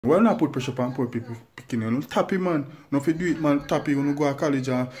Well, not put pressure on poor people picking you. No tappy man. No if you do it man, tappy when you go to college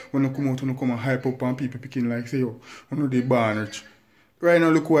and when you come out you come and hype up on people picking like say yo, you know they born rich. Right now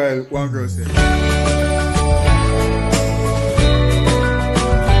look while one girl said.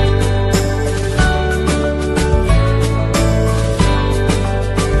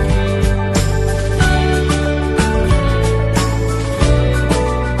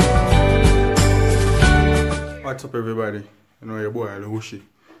 What's up everybody? You know your boy Lushy.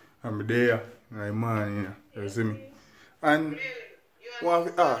 I'm there, my man, you see me. And I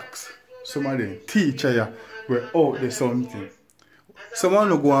want to ask some of them teacher ya were out there something. Someone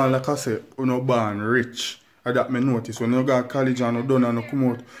no go on like I say, you know born rich. And that me notice when you go to college and you done and you come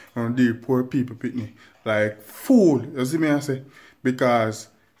out and deal poor people picnic. Like fool, you see me I say? Because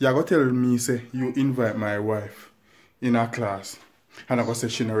you go tell me say you invite my wife in a class. And I go say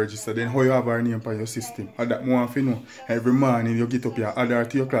she no register. Then how you have her name on your system? And that more if you know. Every morning you get up here, add her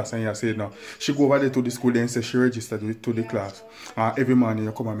to your class and you say no. She go over there to the school then say she registered to the class. And every morning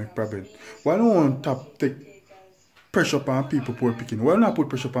you come and make problem. Why don't you take pressure upon people poor picking? Why not put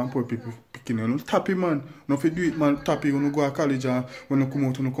pressure upon poor people picking? You know, tappy man. No if you do it man, tappy when you go to college and when you come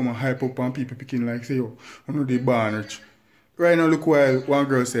out you come and hype up on people picking like say yo, you know they born rich. Right now look while one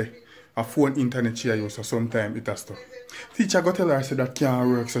girl say a phone internet she use so sometimes it has to. Teacher go tell her say that can't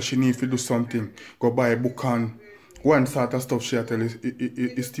work so she need to do something. Go buy a book and one sort of stuff she tell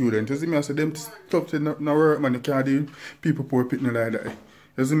his student. You see me I say them stuff say no work man, you can't do people poor picking like that.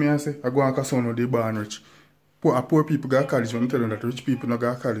 You see me I say I go and cause they born rich. Poor people go to college, when I tell them that rich people not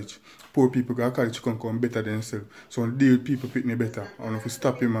go to college. Poor people go to college can come better than themselves. So deal people picking better. And if you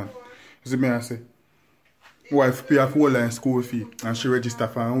stop him man. You see me I say wife pay off whole line school fee and she register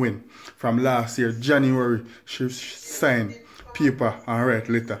for and win. From last year, January, she signed paper and write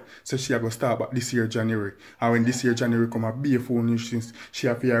letter. So she go start back this year, January. And when this year, January come a be a phone, she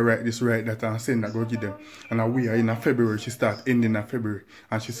have to write this, write that and send that, go give them. And we are in February, she start ending in February.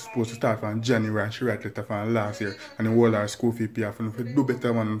 And she's supposed to start from January and she write letter from last year. And the whole her school fee pay off. And if you do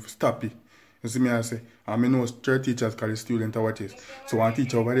better, man, stop it. You see me I say, I know third teachers call the student or what is. So one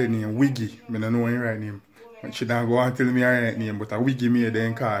teacher over there named Wiggy, I don't know her right name. She don't go and tell me her right name, but a wiggy me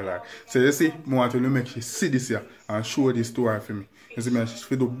then call her. So you see, I want to make she see this here and show this to her for me. You see me, she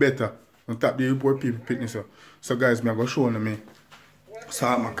feel do better. On top the poor people picnic. So guys, I'm going to show them me.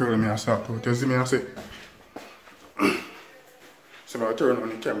 Salt my curl me and sort out. You see me I say. So I turn on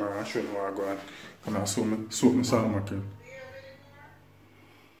the camera and show you what I go and I soak me salt my curl.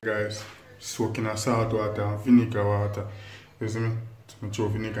 Guys, soaking a salt water and vinegar water. You see me? So I throw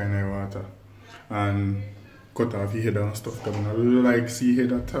vinegar in the water. And cut off your head and stuff. I don't like see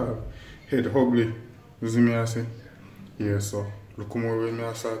head at all. Head ugly. You see me I say? Yeah, so look more when me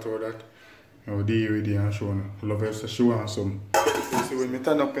I start all that. I'll deal with it and show her. Love her so she wants some. You see when me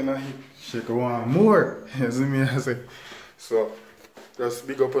turn up in her hip, she can want more. You see me I say? So just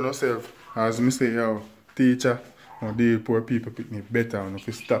big up on yourself. As me say, yo, teacher, or deal poor people picnic better and if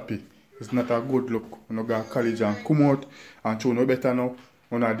you stop it. It's not a good look. When you go to college and come out and show no better now.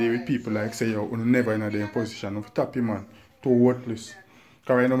 When I deal with people like say yo, you never in a damn position of tappy man, too worthless.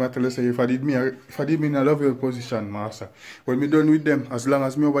 Because right now I tell you say if I did me in a level position, master. When me done with them, as long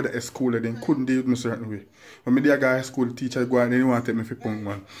as me over the school, then couldn't deal with me certain way. When me there go high school, teacher go and then want to take me for punk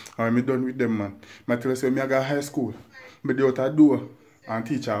man. And when me done with them man, I tell you say when me go high school, me dey out a door and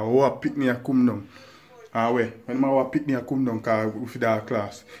teacher walk pick me and come down. And when I pick me and come down because we fit our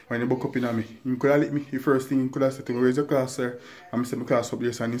class, when he book up in me, he could have let me, the first thing he could have said to me, where's your class, sir? And I said, my class up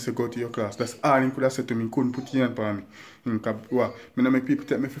there, so I need to go to your class. That's all he could have said to me, he couldn't put your hand on me. He don't make people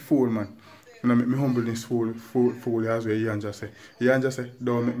take me for fool, man. I don't make me humbleness fool as well, Ian just say. Ian just say,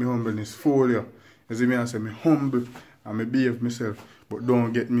 don't make me humbleness fool you. You see me, I say, me humble and me behave myself, but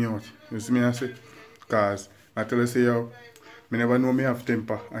don't get me out. You see me, I say? Because I tell you, say, yo, I never know me have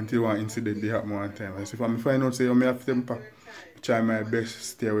temper until one incident they happen one time. And so if I find out say I have temper, I try my best to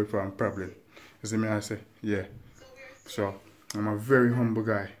stay away from problem. You see me I say, yeah. So I'm a very humble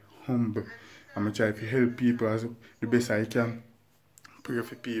guy. Humble. I'm gonna try to help people as the best I can. Pray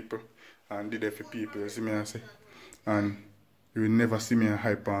for people and do that for people, you see me I say. And you will never see me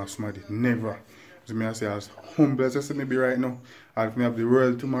hype on somebody. Never. You see me I say as humble as I see me be right now. If I have the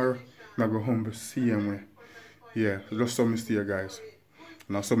world tomorrow, I'm gonna humble same way. Yeah, just so me stay guys.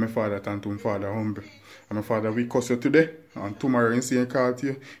 And I saw my father turn to my father humble. And my father we cuss you today and tomorrow you see and call to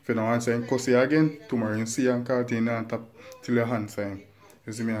you. If you don't answer and cuss you again, tomorrow you see and call to you and tap till your hand sign.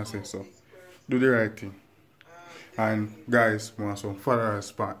 You see me I say so. Do the right thing. And guys, I want some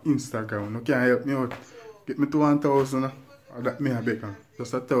followers on Instagram. You can help me out. Get me to 1,000. That me a beg.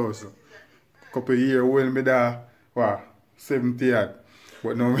 Just 1,000. Couple years when me there, wow, 70 odd.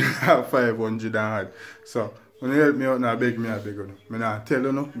 But now I have 500 and odd. So, when you help me out now, beg me, I beg on. I not tell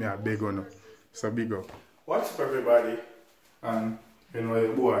you no, me I beg on. So big up. What's up everybody? And you know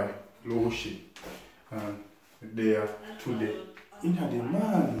your boy, Loshi. And there today. In the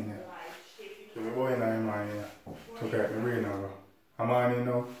morning. So my boy in the morning. Look at the rain now. I'm morning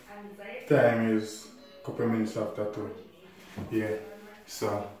now. Time is a couple minutes after 2. Yeah.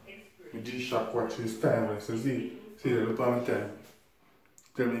 So we just shock watch this time. So see the look at my time.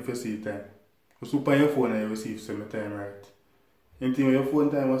 Tell me if you see time. You look on your phone and you will see if my time right. Anything on your phone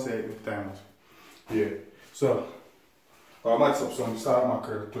time will say the time. Yeah. So I might have some salt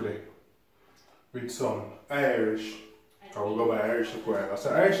mackerel today with some Irish. I will go buy Irish liqueur.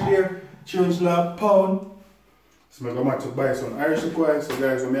 So Irish there, change like pound. So I'm going to buy some Irish liqueur. So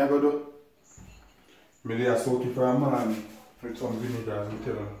guys, what I go do? I soak it for a man with some vinegar, as I'm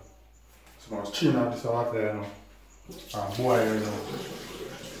telling you. So I was chilling out this water, you know. And boil, you know.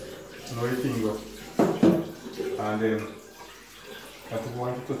 You know the thing go. And then I don't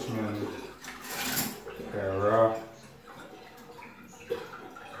want to touch me on it. Okay, raw.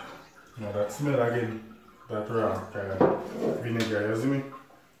 Now that smell again, that raw vinegar, you see me?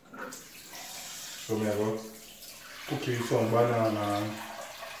 So I go cook it with some banana and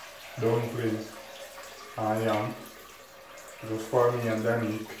dumplings and yam. Just for me and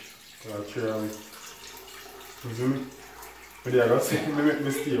Danny. I'll share it. You see me? But yeah, I got say, I make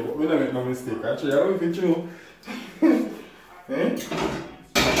mistake. But I don't make no mistake. Actually, I don't think true. Eh?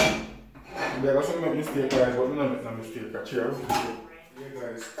 I got some make mistake, guys, but I don't make no mistake. Actually, yeah,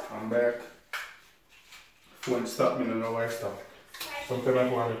 guys, I'm back. Phone stop me, I don't know why I stop. Sometimes I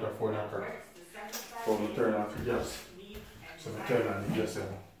want to make the phone hacker. So I turn off the gas. So I turn on the gas.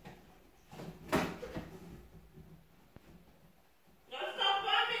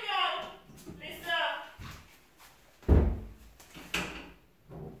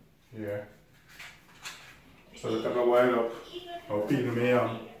 Yeah. So look at my wind up. I'll peel me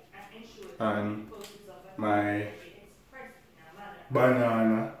yam and my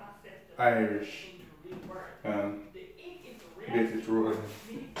banana Irish and bake it rolling.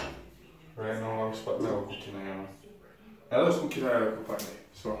 Right now I'm spot now cooking yam. I just cooking I like up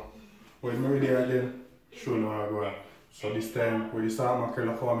so when I'm ready again, show you how I go on. So this time with the salt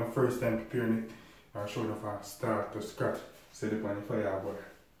mackerel for my first time preparing it, I'll show you from start to scratch. Set it on the fire boy.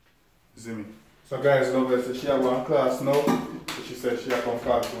 See me? So guys, now that she have one class now, so she said she have come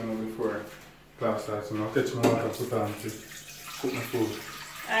class before class starts. So now I'll catch my water put on to cook my food.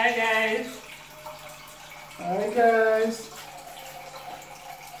 Hi guys. Hi guys.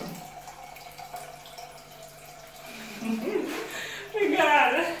 My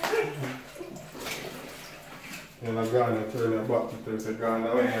God. You're not gonna turn your back until you're gone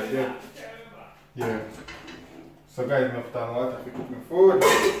away again. Yeah. So guys, I have to water to cook my food.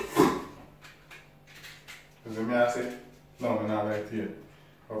 Because I say, no, I'm not right here.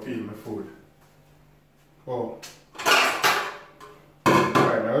 I'll feed my food. Oh.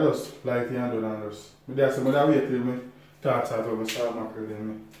 Alright, I'll just light the handle and just. I say, I'll wait till my thoughts out of my salt mackerel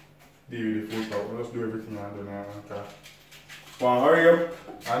then deal with the food. I'll just do everything I do now. Well, hurry up.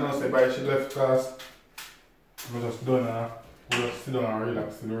 I know say by she left class. I'm just done now. We'll just sit down and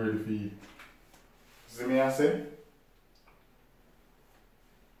relax till we're ready for eat. See me I say?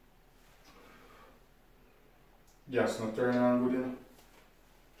 Gas not turning on good,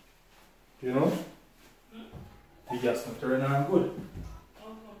 you know? The gas not turning on good.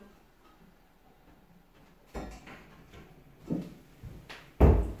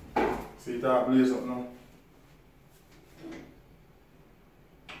 See it all blaze up now.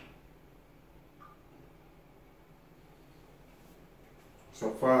 So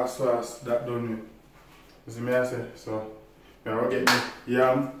fast, that done me. You see me I say? So, I will get me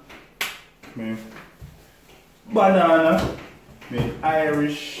yam, me banana, me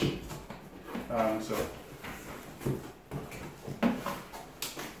Irish, so.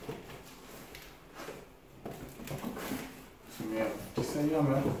 So me just say yam,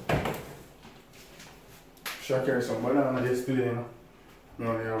 man. Should I carry some banana yesterday, you know? I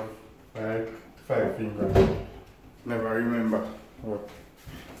only have like 5 fingers. Never remember. But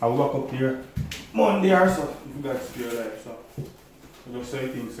I walk up here Monday or so, if you guys stay alive, so. I just say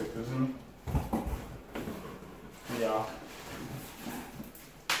things, isn't it? Yeah.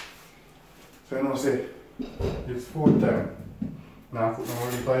 So you know say, it's food time. Now I put my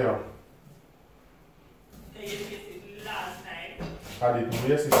money fire. You did it last night. I did, no,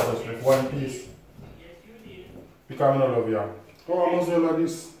 yes, it's just like one piece. Yes, you did. Because I don't love you. Oh, I must do like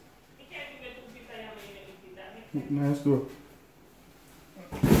this. You can't give me 2 pieces of yam and you Nice though.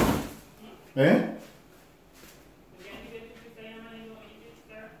 Eh?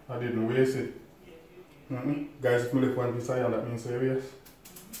 I didn't waste it. Guys, if I left one piece of yam, that means I waste.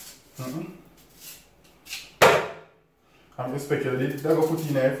 I'm expecting they go put it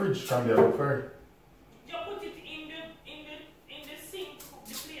in the fridge, can be a good fry. You put it in the sink,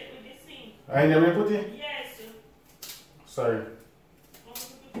 the plate with the sink. I never put it? Yes. Sorry. Don't put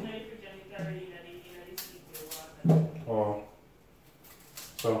it in the fridge and it's already in the sink with water. Oh.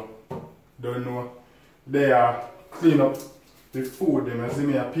 So, don't know. They are clean up the food, them and see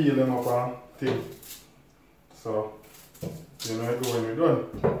me peel them up and thing. So, you know, I go when we're done.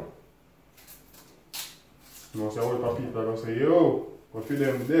 You know, so a lot of people are going to say, yo, what for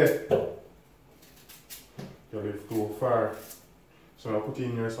them there? You live too far. So I put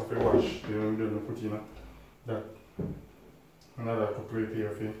in your stuff to wash. Then I put in that another couple of here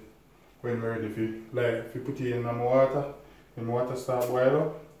for you. When we're ready for you. Like if you put it in the water, when the water start boil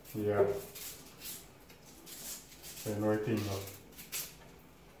up, yeah. You know what thing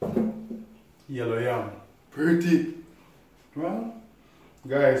up. Yellow yam. Pretty. Well,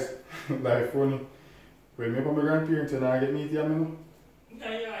 guys, like funny. When I come to my grandparents and I get meat yam, you know?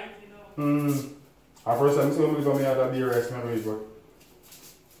 Yeah, you know. At first time, so I had a beer rice, but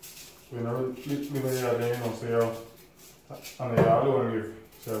when I live in here, then, you know, so yeah, and I alone live,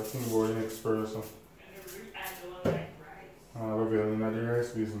 so I think about the next person. And the one like rice. We're building the rice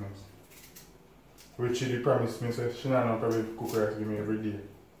business. Which she promised me, so she not probably cook rice with me every day.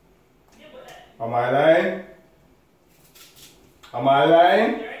 Yeah, but Am I lying? Am I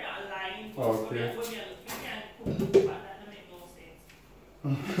lying? you're not lying. Okay. You can't cook that don't make no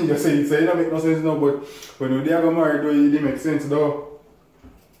sense. You say it don't make no sense now, but when we get married, though, it makes sense though.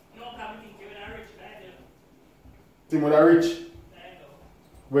 No, come think you're not rich, I know. Think with a rich? I know.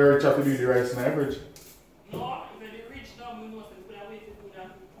 Where rich have to do the rice in the average? No, if you're rich now, we know so we could have waited to do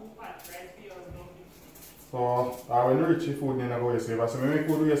cook pot rice for you or something. So, I will rich food then I go yes. If I say me make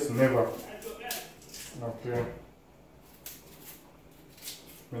food yes, never. I don't know. Okay.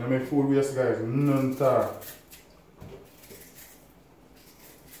 When I make food waste, guys, none talk.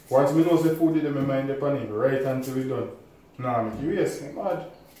 Once me know say food in my mind upon it, right until we done. Nah, make you waste, I'm mad.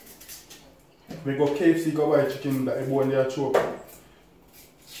 We go KFC, go buy chicken that I bone there choke.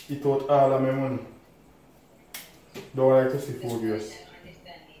 Eat out all of my money. Don't like to see food waste.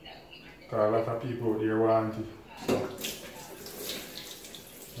 Because a lot of people out there want it. So,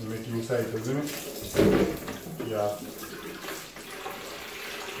 I make you excited, isn't it? Yeah.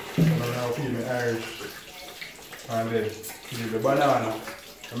 Now I feed me Irish. And then give the banana.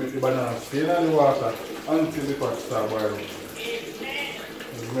 I make the banana stay in the water until the pot start boiling.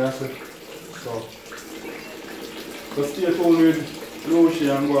 As I say. So stay tuned with Lucy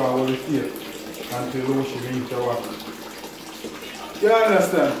and go on with the tape until Lucy brings the water. You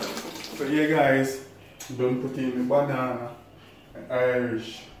understand? So yeah guys, done put in the banana, the Irish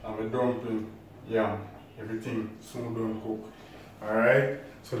and the dumpling, yam, everything soon done cook. Alright?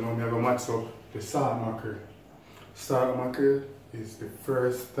 So now I'm going to match up the salt mackerel. Salt mackerel is the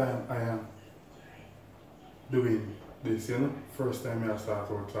first time I am doing this, you know? First time I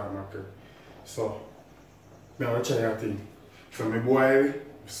start out salt mackerel. So, I'm going to try a thing. So I boil it,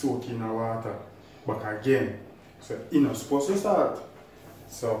 soak in the water. But again, so you're not supposed to start.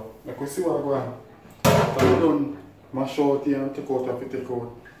 So, I can see what I'm going. So I'm done mash out here and take out if you take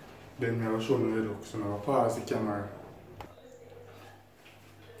out. Then I'll show you the look. So now I'll pause the camera.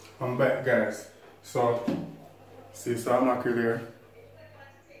 I'm back guys. So see salt mackerel there.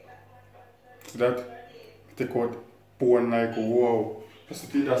 See that? Take out bone like wow.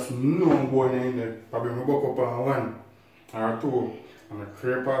 Just see that's no bone in there. Probably I buck up on one or two and I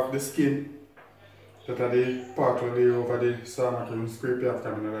scrape off the skin. That are the part where they over the salt mackerel scrape it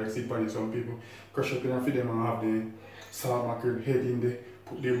after me. Like see on some people crush up in a feed them and have the salt mackerel head in there.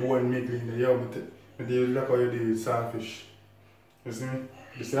 Put the bone middle in there. Yeah, I do like how you do with saltfish. You see me?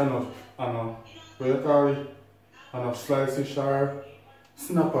 You see enough, what you call it? Enough slice fish or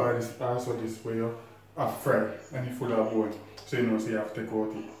snapper this also this where you have fry and you full of bone. So you know so you have to take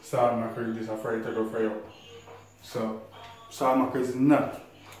out it. Salt mackerel is a fry to go fry up. So salt mackerel is not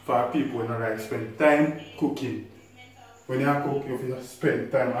for people who don't like spend time cooking. When you cook, you have to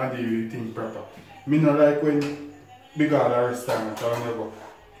spend time and do the thing proper. Me not like when big order restaurant or whatever.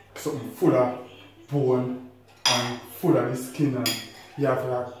 Something full of bone and full of the skin and you have to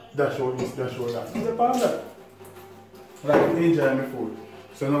like dash out this, dash out that. It's a part of that. Like enjoy my food.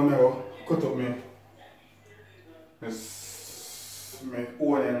 So now I go cut up my onion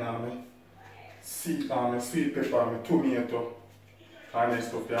and my sweet pepper, my tomato and the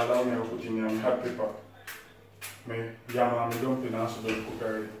stuff. They allow me to put in my hot pepper. My yam and my dumpling and so cook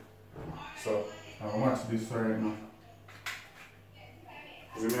already. So I'll match this right now.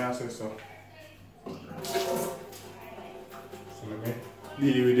 Let me ask you so. So let me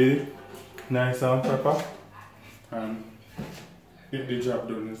deal with it. Nice and proper. And get the job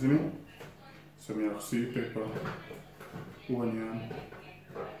done, you see me? So we have sweet pepper, onion,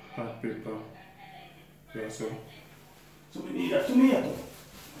 hot pepper. Yeah, so we need a tomato.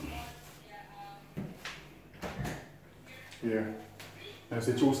 Yeah. And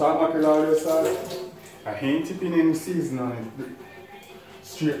so choose some mackerel all your sauce. I ain't tipping any season on it.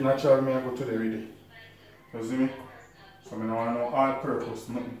 Straight natural me I go to the ready. You see me? So I don't want no all purpose,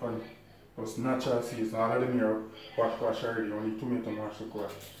 nothing funny. Just natural season. All of them here wash already, only tomato mash to go.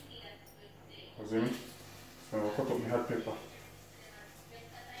 You see me? So I cut up my hot pepper.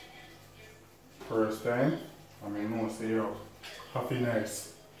 First time, I know say yo, happy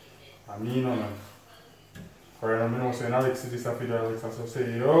nice. I mean no man. Or I know say Alex this happy to Alex, I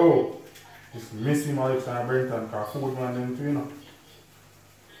say yo, just miss him Alex and Brenton, because food man them too, you know.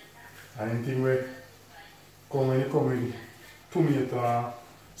 And anything where come with tomato and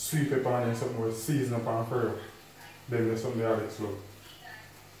sweet pepper and something with season up and furrow. Then there's something Alex love.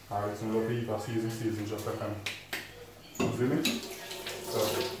 Alex love to eat a season just like that. You see me? So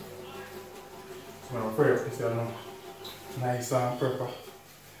I'm afraid of this, nice and proper.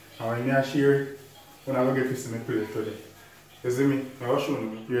 And when I share it, when I go get this in my plate today. You see me? I'll show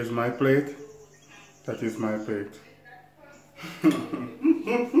you. Here's my plate. That is my plate.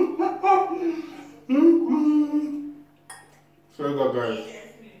 So I got guys.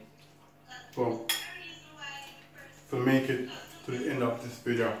 So, to make it to the end of this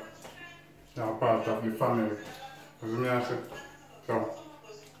video, now part of the family. You see me? I said, so,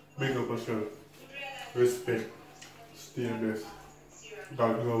 big up yourself. Respect. Stay blessed.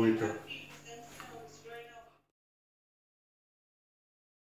 God go with you.